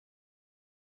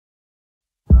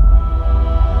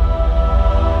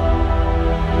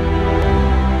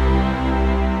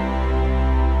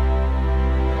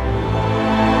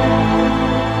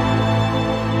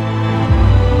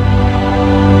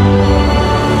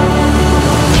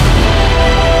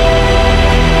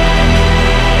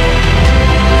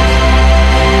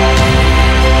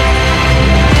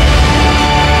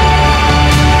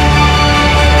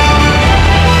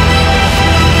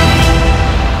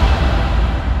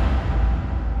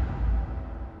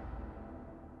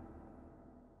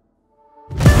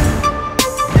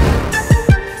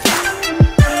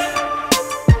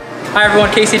Hi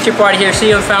everyone, Chhipwadia here,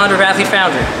 CEO and founder of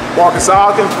Foundry. Marques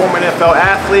Ogden, former NFL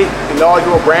athlete,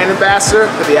 inaugural brand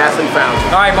ambassador for the Foundry.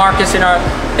 All right, Marques, in our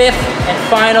fifth and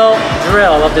final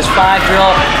drill of this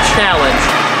 5-drill challenge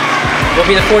will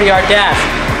be the 40-yard dash.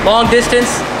 Long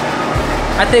distance,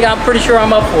 I'm pretty sure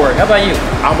I'm up for it. How about you?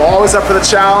 I'm always up for the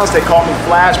challenge. They called me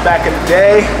Flash back in the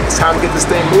day. It's time to get this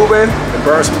thing moving and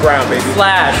burn some ground, baby.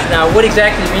 Flash. Now, what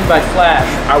exactly do you mean by Flash?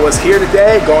 I was here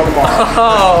today, going tomorrow.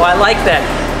 Oh, I like that.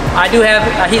 I do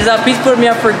have, he's putting me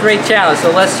up for a great challenge, so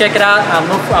let's check it out.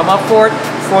 I'm up for it.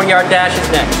 40-yard dash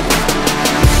is next.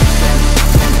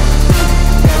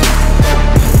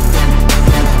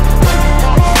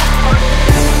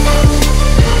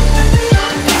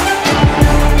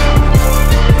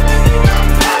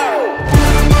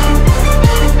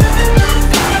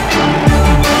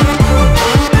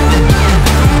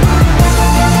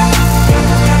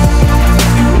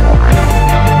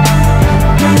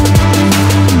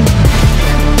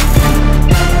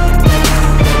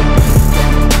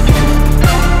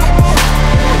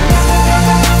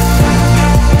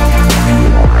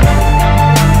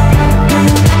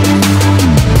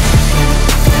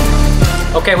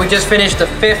 Okay, we just finished the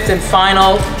fifth and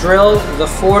final drill, the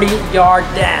 40-yard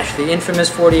dash, the infamous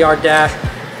 40-yard dash.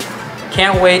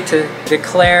 Can't wait to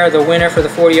declare the winner for the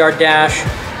 40-yard dash.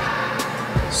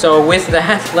 So with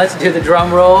that, let's do the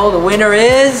drum roll. The winner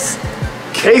is...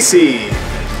 Casey,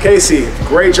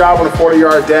 great job on the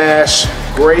 40-yard dash.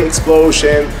 Great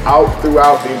explosion out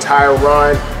throughout the entire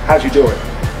run. How'd you do it?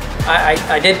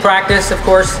 I did practice, of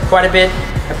course, quite a bit.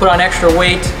 I put on extra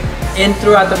weight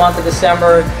throughout the month of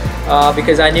December.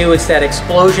 Because I knew it's that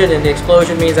explosion, and the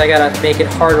explosion means I gotta make it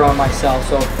harder on myself.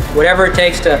 So whatever it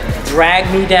takes to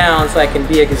drag me down so I can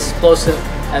be as explosive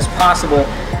as possible.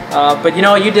 But you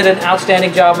know, you did an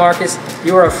outstanding job, Marques.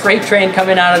 You were a freight train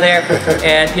coming out of there.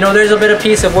 And you know, there's a bit of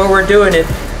piece of where we're doing it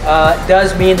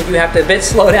does mean that you have to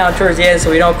slow down towards the end so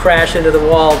we don't crash into the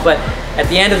wall. But at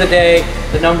the end of the day,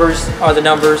 the numbers are the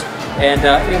numbers. And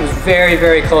it was very,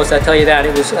 very close, I tell you that.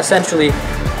 It was essentially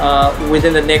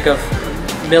within the nick of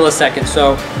milliseconds,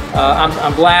 so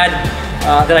I'm glad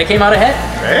that I came out ahead.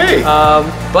 Hey!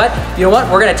 But you know what?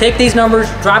 We're going to take these numbers,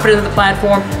 drop it into the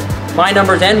platform, my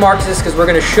numbers and Marques', because we're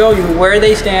going to show you where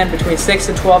they stand between 6th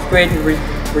and 12th grade in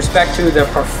respect to their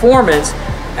performance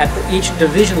at each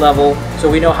division level, so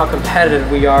we know how competitive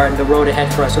we are in the road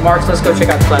ahead for us. So Marques, let's go check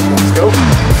out the platform. Let's go.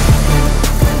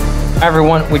 Hi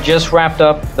everyone, we just wrapped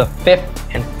up the 5th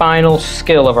and final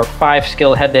skill of our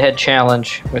 5-skill head-to-head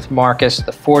challenge with Marques,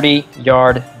 the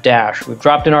 40-yard dash. We've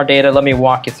dropped in our data. Let me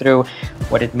walk you through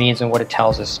what it means and what it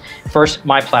tells us. First,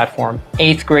 my platform,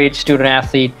 8th grade student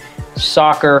athlete,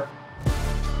 soccer,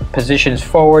 positions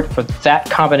forward for that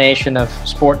combination of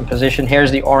sport and position.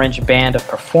 Here's the orange band of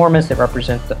performance that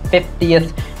represents the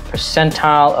 50th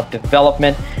percentile of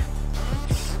development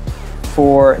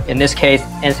for, in this case,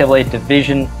 NCAA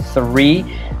Division III.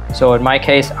 So in my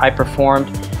case, I performed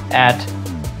at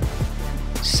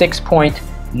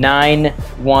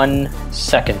 6.91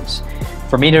 seconds.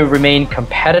 For me to remain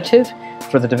competitive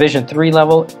for the Division III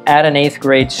level at an 8th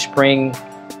grade spring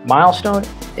milestone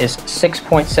is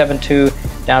 6.72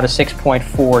 down to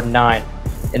 6.49.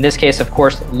 In this case, of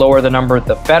course, the lower the number,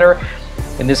 the better.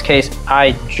 In this case,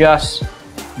 I just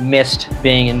missed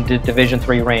being in the Division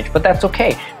III range, but that's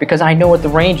okay because I know what the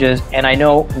range is and I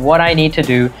know what I need to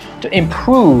do to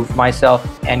improve myself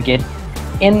and get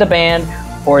in the band,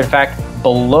 or in fact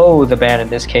below the band in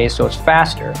this case, so it's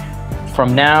faster.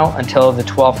 From now until the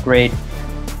 12th grade,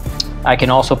 I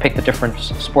can also pick the different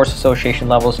sports association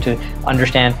levels to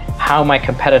understand how my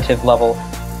competitive level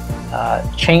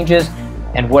changes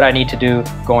and what I need to do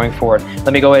going forward.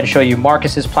 Let me go ahead and show you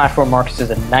Marques' platform. Marques is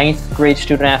a 9th grade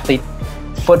student athlete,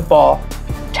 football,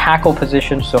 tackle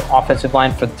position, so offensive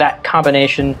line. For that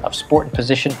combination of sport and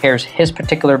position, here's his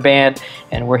particular band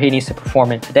and where he needs to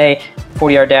perform in today.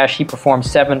 40-yard dash, he performed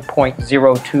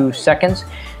 7.02 seconds.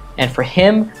 And for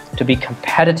him to be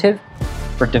competitive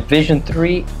for Division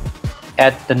III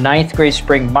at the 9th grade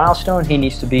spring milestone, he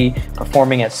needs to be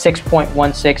performing at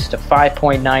 6.16 to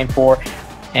 5.94.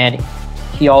 And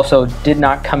he also did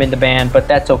not come in the band, but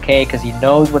that's okay because he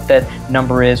knows what that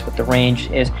number is, what the range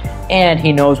is, and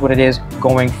he knows what it is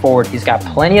going forward. He's got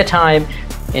plenty of time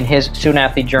in his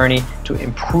student-athlete journey to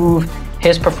improve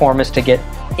his performance to get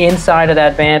inside of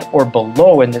that band or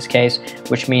below in this case,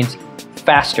 which means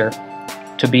faster.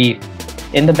 To be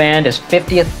in the band is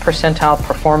 50th percentile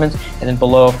performance, and then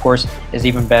below, of course, is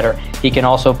even better. He can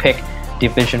also pick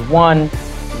Division I,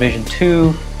 Division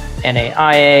II,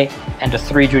 NAIA, and to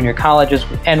 3 junior colleges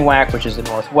with NWAC, which is the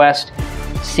Northwest,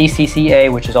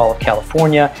 CCCA, which is all of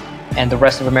California, and the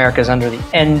rest of America is under the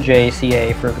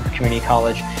NJCA for the community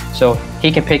college. So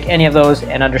he can pick any of those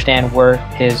and understand where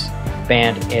his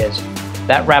band is.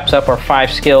 That wraps up our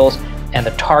 5 skills and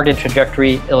the targeted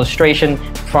trajectory illustration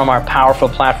from our powerful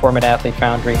platform at Athlete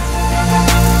Foundry.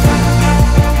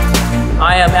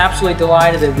 I am absolutely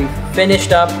delighted that we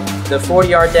finished up the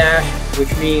 40-yard dash,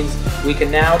 which means we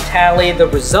can now tally the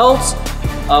results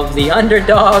of the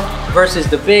underdog versus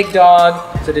the big dog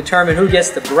to determine who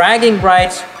gets the bragging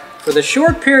rights for the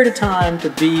short period of time to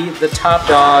be the top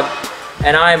dog.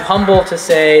 And I am humbled to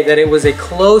say that it was a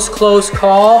close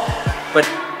call, but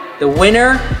the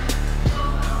winner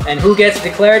and who gets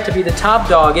declared to be the top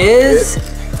dog is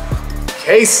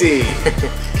Casey.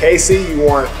 Casey, you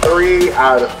won 3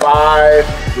 out of 5.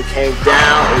 You came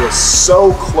down. It was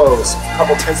so close. A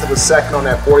couple tenths of a second on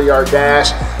that 40-yard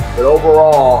dash. But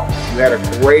overall, you had a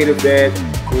great event,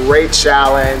 great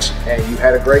challenge, and you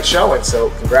had a great showing. So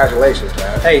congratulations,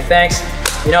 man. Hey, thanks.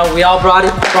 You know, we all brought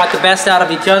the best out of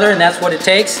each other, and that's what it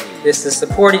takes, is to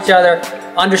support each other,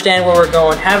 understand where we're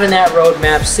going, having that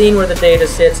roadmap, seeing where the data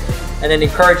sits, and then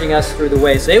encouraging us through the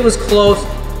way. So it was close,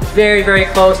 very, very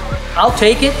close. I'll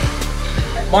take it.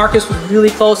 Marques was really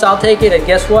close, I'll take it, and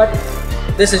guess what?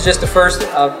 This is just the first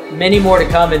of many more to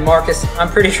come, and Marques, I'm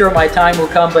pretty sure my time will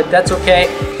come, but that's okay.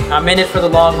 I'm in it for the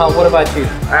long haul. What about you?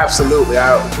 Absolutely.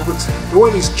 I was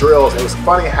doing these drills. It was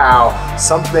funny how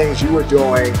some things you were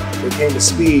doing when it came to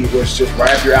speed was just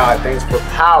right up your alley. Things for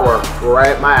power were right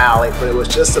up my alley, but it was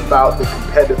just about the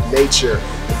competitive nature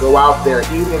to go out there,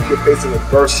 even if you're facing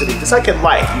adversity. Just like in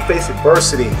life, you face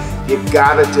adversity, you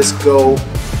gotta just go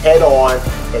head on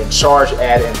and charge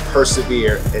at it and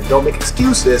persevere. And don't make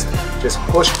excuses, just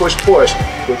push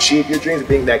to achieve your dreams of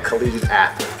being that collegiate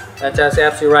athlete. That's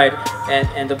absolutely right.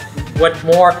 And what's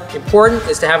more important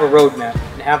is to have a roadmap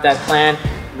and have that plan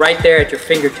right there at your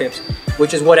fingertips,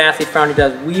 which is what Athlete Foundry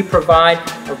does. We provide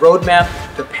a roadmap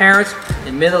to parents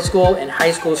in middle school and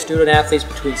high school student athletes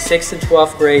between 6th and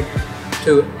 12th grade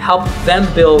to help them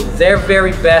build their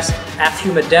very best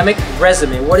ATHUMADEMIC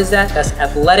resume. What is that? That's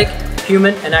athletic,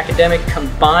 human, and academic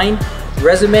combined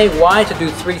resume. Why? To do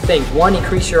 3 things. 1,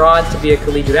 increase your odds to be a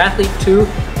collegiate athlete. 2,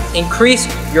 increase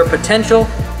your potential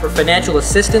for financial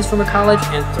assistance from a college.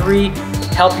 And 3,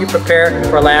 help you prepare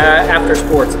for after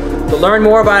sports. To learn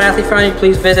more about Athlete Foundry,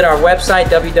 please visit our website,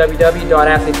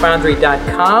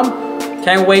 www.athletefoundry.com.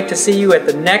 Can't wait to see you at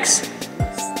the next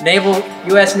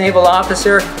U.S. Naval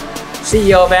Officer,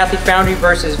 CEO of Athlete Foundry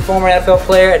versus former NFL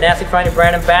player and Athlete Foundry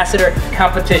brand ambassador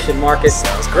competition, Marques.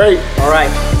 Sounds great. All right.